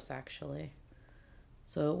close to us, actually.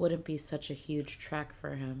 So it wouldn't be such a huge trek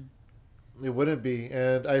for him. It wouldn't be.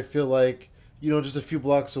 And I feel like, just a few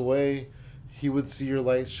blocks away, he would see your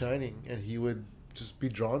light shining, and he would just be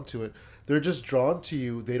drawn to it. They're just drawn to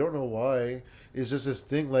you. They don't know why. It's just this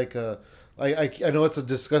thing like I know it's a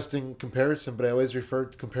disgusting comparison, but I always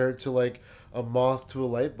compare it to like a moth to a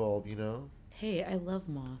light bulb, Hey, I love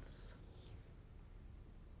moths.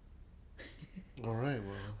 All right,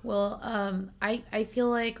 well. I feel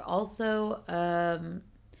like also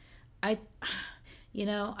I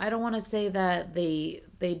don't want to say that they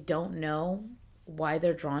don't know why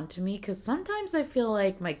they're drawn to me, because sometimes I feel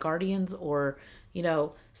like my guardians or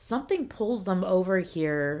something pulls them over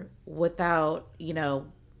here without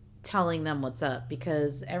telling them what's up,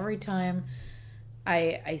 because every time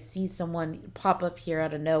I see someone pop up here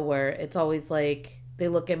out of nowhere, it's always like they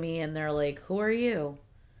look at me and they're like, who are you?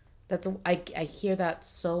 I hear that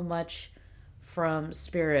so much from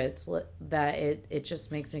spirits that it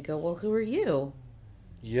just makes me go, well, who are you?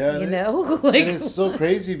 Yeah. Like, and it's so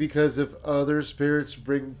crazy, because if other spirits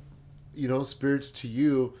bring, spirits to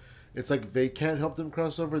you, it's like they can't help them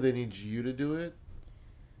cross over. They need you to do it.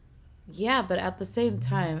 Yeah, but at the same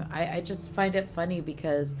time, I just find it funny,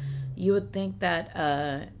 because you would think that,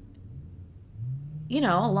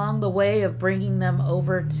 along the way of bringing them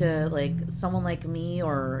over to like someone like me,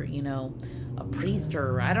 or, a priest,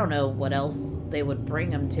 or I don't know what else they would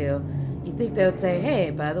bring them to. You'd think they would say,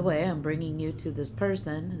 hey, by the way, I'm bringing you to this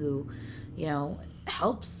person who,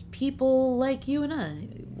 helps people like you and I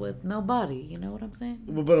with no body. You know what I'm saying?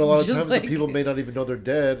 But a lot of times the people may not even know they're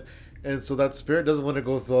dead. And so that spirit doesn't want to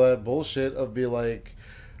go through all that bullshit of be like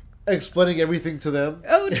explaining everything to them.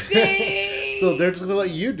 Oh, dang! So they're just going to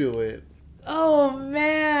let you do it. Oh,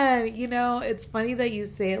 man. It's funny that you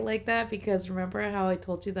say it like that, because remember how I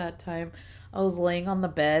told you that time I was laying on the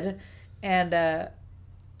bed and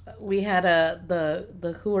we had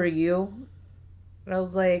the who are you? And I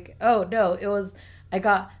was like, oh, no, it was, I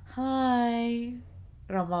got, hi. And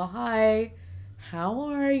I'm all, hi, how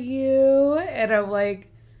are you? And I'm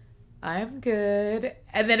like, I'm good.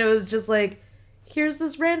 And then it was just like, here's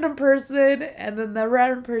this random person. And then the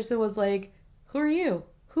random person was like, who are you?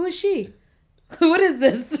 Who is she? What is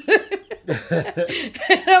this?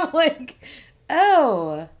 And I'm like,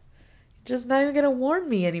 oh, you're just not even going to warn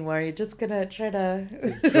me anymore. You're just going to try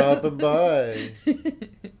to... dropping by.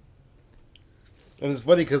 And it's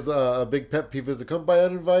funny because a big pet peeve is to come by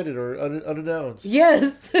uninvited or unannounced.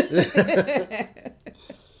 Yes.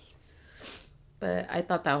 But I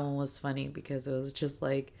thought that one was funny because it was just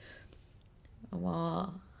like,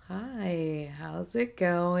 well, Hi, how's it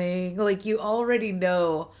going? Like you already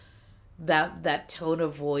know that tone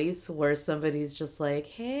of voice where somebody's just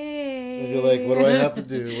like, And you're like, what do I have to "Hey."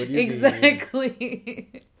 do? What do you need?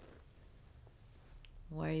 Exactly.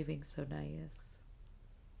 Why are you being so nice?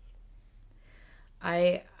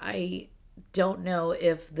 I don't know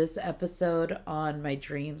if this episode on my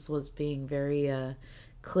dreams was being very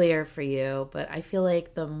clear for you, but I feel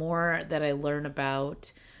like the more that I learn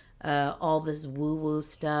about all this woo woo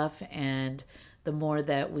stuff, and the more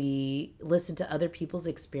that we listen to other people's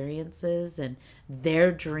experiences and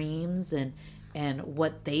their dreams and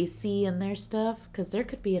what they see in their stuff, because there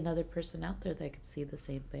could be another person out there that could see the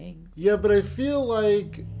same things. Yeah, but I feel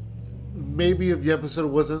like maybe if the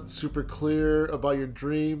episode wasn't super clear about your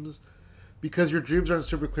dreams, because your dreams aren't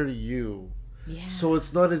super clear to you. Yeah. So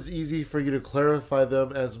it's not as easy for you to clarify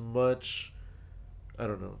them as much. I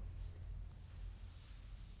don't know.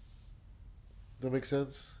 That makes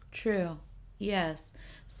sense? True. Yes.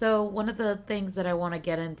 So, one of the things that I want to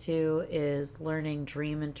get into is learning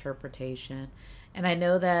dream interpretation. And I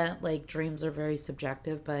know that like dreams are very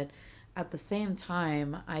subjective, but at the same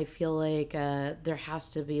time, I feel like there has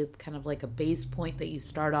to be kind of like a base point that you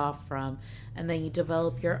start off from, and then you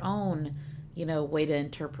develop your own, way to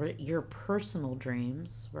interpret your personal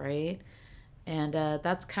dreams, right? And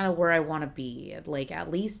that's kind of where I want to be, like at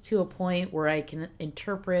least to a point where I can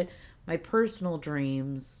interpret my personal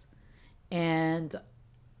dreams, and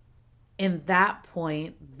in that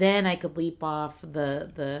point then I could leap off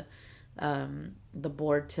the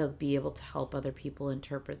board to be able to help other people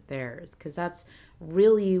interpret theirs, because that's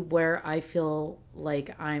really where I feel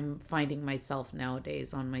like I'm finding myself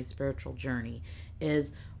nowadays on my spiritual journey,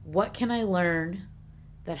 is what can I learn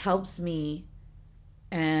that helps me,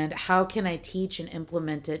 and how can I teach and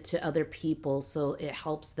implement it to other people so it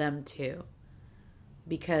helps them too.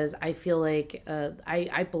 Because I feel like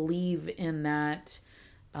I believe in that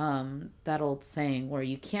old saying where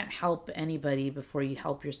you can't help anybody before you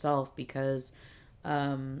help yourself, because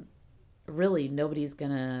really nobody's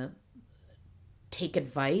gonna take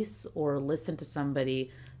advice or listen to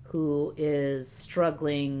somebody who is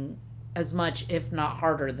struggling as much, if not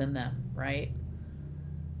harder than them, right?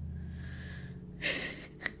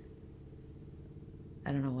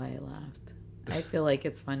 I don't know why I laughed. I feel like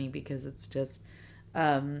it's funny because it's just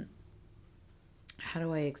how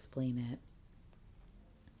do I explain it?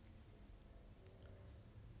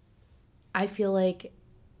 I feel like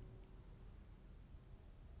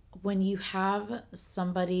when you have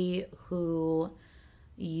somebody who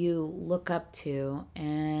you look up to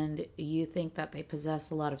and you think that they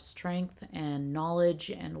possess a lot of strength and knowledge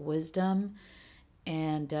and wisdom,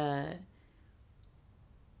 and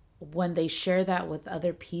when they share that with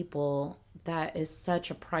other people, that is such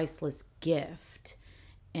a priceless gift.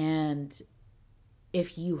 And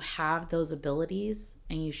if you have those abilities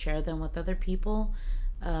and you share them with other people,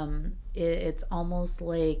 it's almost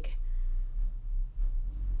like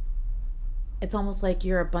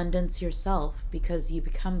your abundance yourself, because you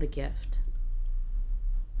become the gift.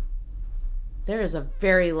 There is a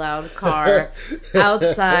very loud car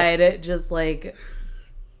outside. It just like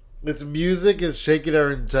Its music is shaking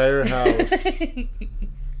our entire house.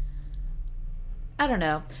 I don't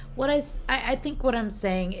know. I think what I'm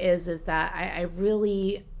saying is that I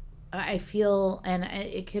really I feel, and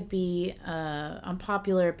it could be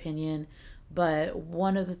unpopular opinion, but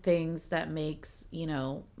one of the things that makes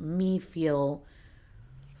me feel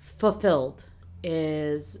fulfilled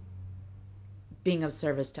is being of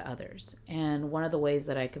service to others. And one of the ways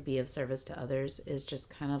that I could be of service to others is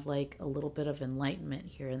just kind of like a little bit of enlightenment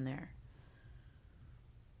here and there,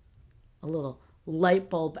 a little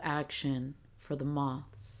light bulb action for the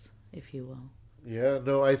moths, if you will. Yeah,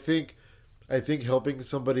 no, I think helping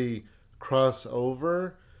somebody cross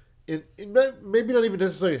over, maybe not even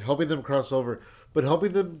necessarily helping them cross over, but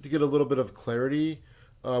helping them to get a little bit of clarity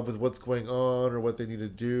with what's going on or what they need to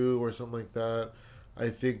do or something like that. I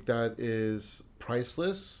think that is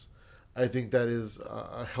priceless. I think that is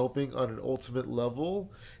helping on an ultimate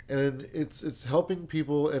level, and it's helping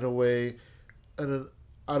people in a way, in an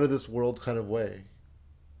out of this world kind of way.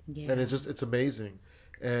 Yeah. And it's amazing.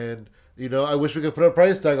 And I wish we could put a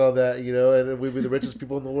price tag on that, and we'd be the richest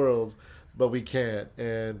people in the world, but we can't.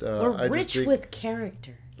 And We're I rich just think, with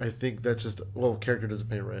character. I think that's just, well, character doesn't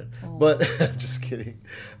pay rent, but I'm just kidding.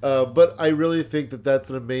 But I really think that that's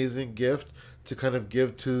an amazing gift to kind of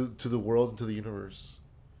give to the world and to the universe,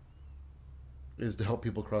 is to help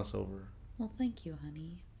people cross over. Well, thank you,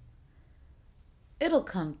 honey. It'll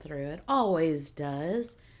come through. It always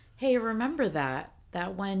does. Hey, remember that.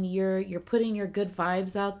 that when you're putting your good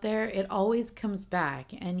vibes out there, it always comes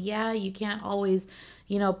back. And yeah, you can't always,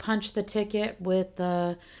 punch the ticket with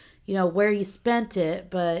where you spent it,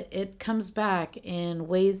 but it comes back in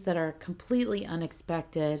ways that are completely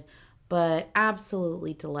unexpected, but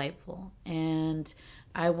absolutely delightful. And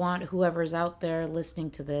I want whoever's out there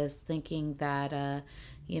listening to this thinking that,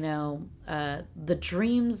 the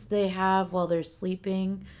dreams they have while they're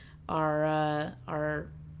sleeping are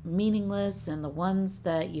meaningless, and the ones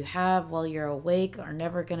that you have while you're awake are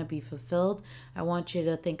never going to be fulfilled. I want you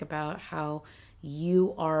to think about how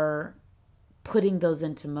you are putting those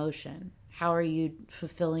into motion. How are you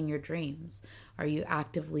fulfilling your dreams? Are you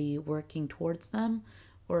actively working towards them,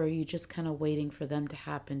 or are you just kind of waiting for them to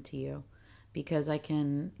happen to you? Because I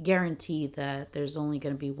can guarantee that there's only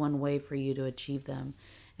going to be one way for you to achieve them,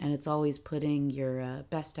 and it's always putting your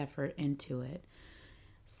best effort into it.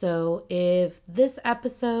 So if this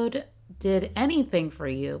episode did anything for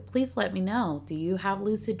you, please let me know. Do you have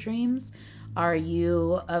lucid dreams? Are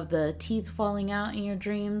you of the teeth falling out in your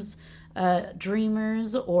dreams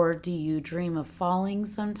dreamers, or do you dream of falling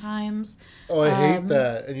sometimes? Oh, I hate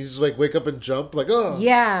that. And you just like wake up and jump like, oh.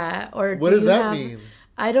 Yeah. Or what does that mean?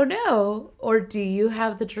 I don't know. Or do you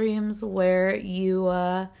have the dreams where you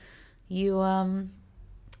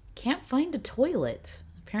can't find a toilet?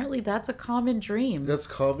 Apparently that's a common dream. That's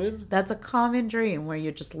common? That's a common dream where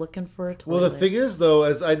you're just looking for a toilet. Well, the thing is, though,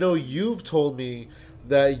 as I know you've told me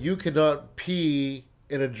that you cannot pee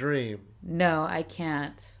in a dream. No, I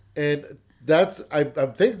can't. And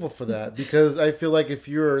I'm thankful for that, because I feel like if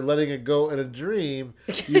you're letting it go in a dream,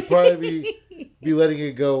 you'd probably be letting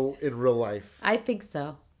it go in real life. I think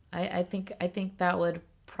so. I think that would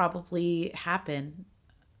probably happen.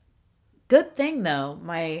 Good thing, though.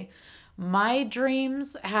 My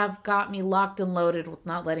dreams have got me locked and loaded with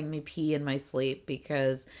not letting me pee in my sleep,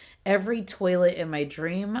 because every toilet in my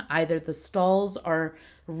dream, either the stalls are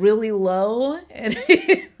really low and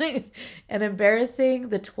and embarrassing,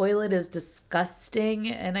 the toilet is disgusting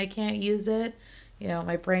and I can't use it.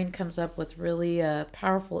 My brain comes up with really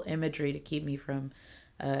powerful imagery to keep me from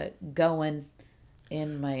going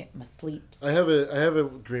in my sleeps. I have a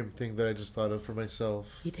dream thing that I just thought of for myself.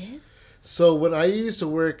 You did? So when I used to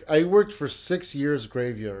work, I worked for 6 years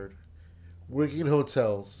graveyard, working in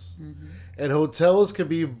hotels. Mm-hmm. And hotels can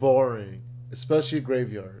be boring, especially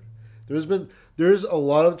graveyard. There's a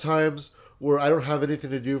lot of times where I don't have anything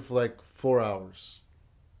to do for like 4 hours.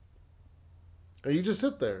 And you just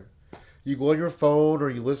sit there. You go on your phone, or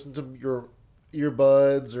you listen to your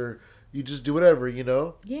earbuds, or you just do whatever,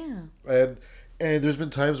 Yeah. And there's been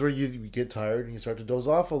times where you get tired and you start to doze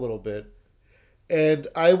off a little bit. And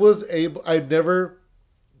I never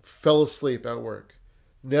fell asleep at work.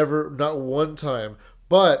 Never, not one time.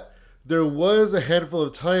 But there was a handful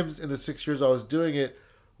of times in the 6 years I was doing it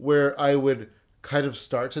where I would kind of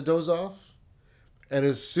start to doze off. And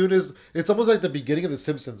as soon as, it's almost like the beginning of The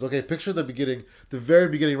Simpsons. Okay, picture the beginning, the very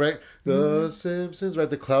beginning, right? The Simpsons, right?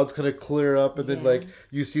 The clouds kind of clear up, and then like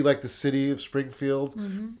you see like the city of Springfield.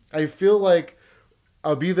 Mm-hmm. I feel like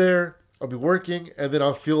I'll be there, I'll be working, and then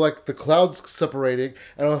I'll feel like the clouds separating,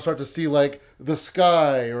 and I'll start to see like the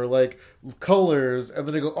sky or like colors, and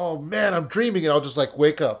then I go, oh man, I'm dreaming, and I'll just like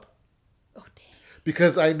wake up. Oh, damn.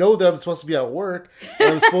 Because I know that I'm supposed to be at work,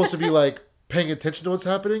 and I'm supposed to be like paying attention to what's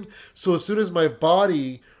happening. So as soon as my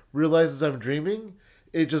body realizes I'm dreaming,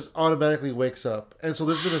 it just automatically wakes up. And so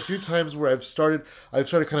there's been a few times where I've started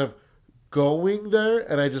kind of going there,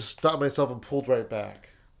 and I just stopped myself and pulled right back.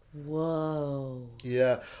 Whoa.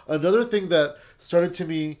 Yeah. Another thing that started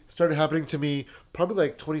happening to me probably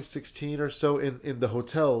like 2016 or so in the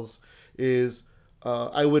hotels is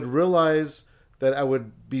I would realize that I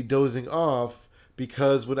would be dozing off,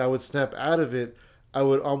 because when I would snap out of it, I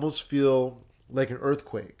would almost feel like an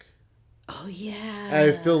earthquake. Oh, yeah.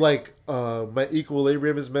 I feel like my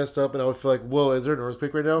equilibrium is messed up, and I would feel like, whoa, is there an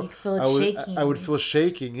earthquake right now? You feel it shaking. I would feel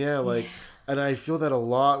shaking, yeah. And I feel that a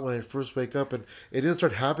lot when I first wake up, and it didn't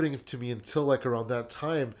start happening to me until like around that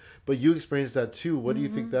time. But you experienced that too. What do you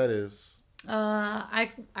think that is?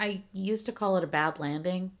 I used to call it a bad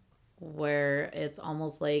landing, where it's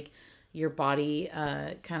almost like your body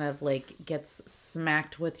kind of like gets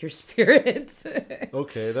smacked with your spirit.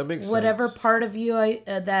 Okay, that makes sense. Whatever part of you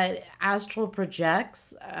that astral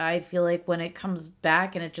projects, I feel like when it comes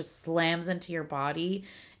back and it just slams into your body,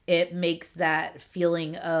 it makes that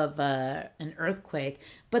feeling of an earthquake.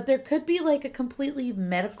 But there could be like a completely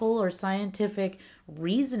medical or scientific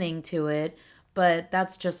reasoning to it, but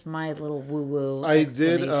that's just my little woo-woo I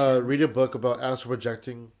did read a book about astral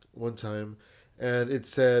projecting one time, and it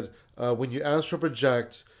said when you astral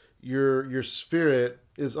project, your spirit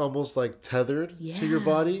is almost like tethered to your Yeah.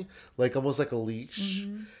 body, like almost like a leash.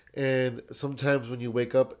 And sometimes when you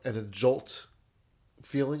wake up in a jolt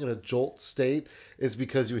feeling, in a jolt state, it's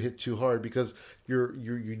because you hit too hard, because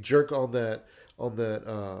you jerk on that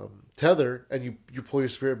tether, and you pull your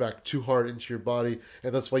spirit back too hard into your body,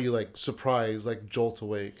 and that's why you like surprise, like jolt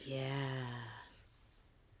awake. Yeah.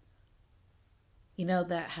 You know,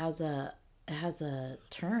 that has a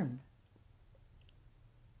term.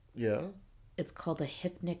 Yeah, It's called a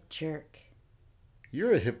hypnic jerk.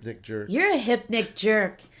 you're a hypnic jerk. You're a hypnic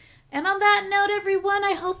jerk. And on that note, everyone,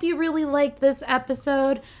 I hope you really liked this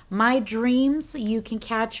episode. My dreams. You can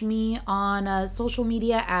catch me on social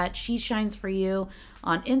media at She Shines For You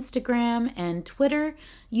on Instagram and Twitter.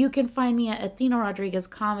 You can find me at Athena Rodriguez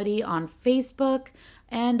Comedy on Facebook.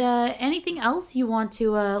 And anything else you want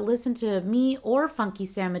to listen to me or Funky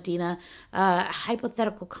Sam Medina,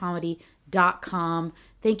 hypotheticalcomedy.com.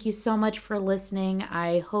 Thank you so much for listening.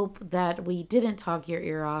 I hope that we didn't talk your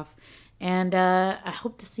ear off. And I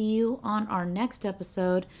hope to see you on our next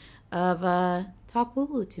episode of Talk Woo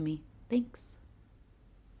Woo to Me. Thanks.